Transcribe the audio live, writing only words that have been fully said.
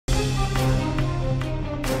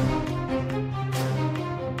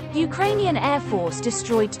Ukrainian Air Force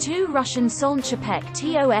destroyed 2 Russian Solntsepyok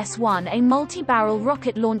TOS-1A multi-barrel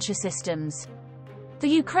rocket launcher systems. The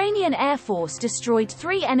Ukrainian Air Force destroyed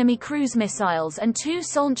 3 enemy cruise missiles and 2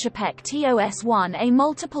 Solntsepyok TOS-1A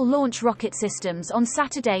multiple launch rocket systems on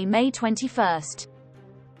Saturday, May 21.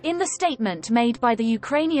 In the statement made by the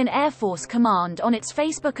Ukrainian Air Force Command on its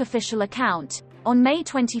Facebook official account, on May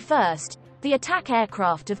 21, the attack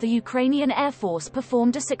aircraft of the Ukrainian Air Force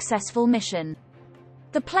performed a successful mission.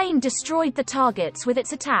 The plane destroyed the targets with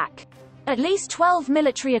its attack. At least 12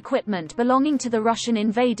 military equipment belonging to the Russian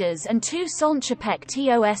invaders and 2 Solntsepyok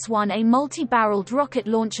TOS-1A multi-barreled rocket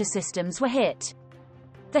launcher systems were hit.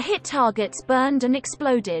 The hit targets burned and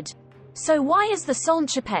exploded. So why is the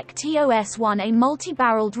Solntsepyok TOS-1A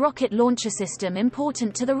multi-barreled rocket launcher system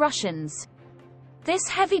important to the Russians? This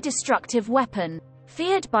heavy destructive weapon,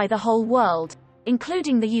 feared by the whole world,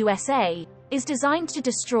 including the USA, is designed to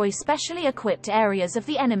destroy specially equipped areas of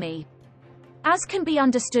the enemy. As can be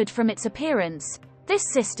understood from its appearance, this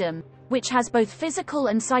system, which has both physical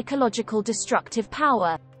and psychological destructive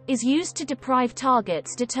power, is used to deprive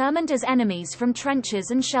targets determined as enemies from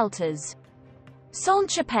trenches and shelters.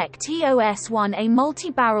 Solntsepyok TOS-1A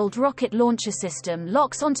multi-barreled rocket launcher system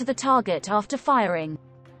locks onto the target after firing.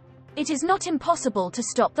 It is not impossible to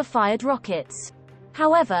stop the fired rockets.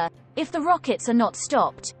 However, if the rockets are not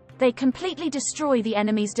stopped, they completely destroy the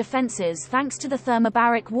enemy's defenses thanks to the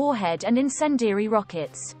thermobaric warhead and incendiary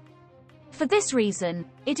rockets. For this reason,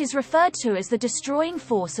 it is referred to as the destroying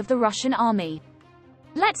force of the Russian army.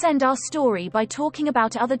 Let's end our story by talking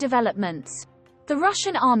about other developments. The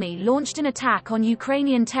Russian army launched an attack on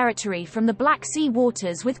Ukrainian territory from the Black Sea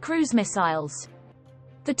waters with cruise missiles.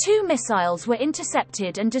 The 2 missiles were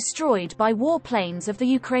intercepted and destroyed by warplanes of the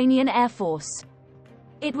Ukrainian Air Force.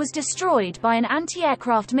 It was destroyed by an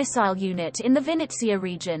anti-aircraft missile unit in the Vinnytsia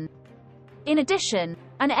region. In addition,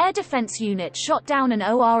 an air defense unit shot down an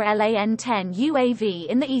ORLAN-10 UAV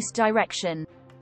in the east direction.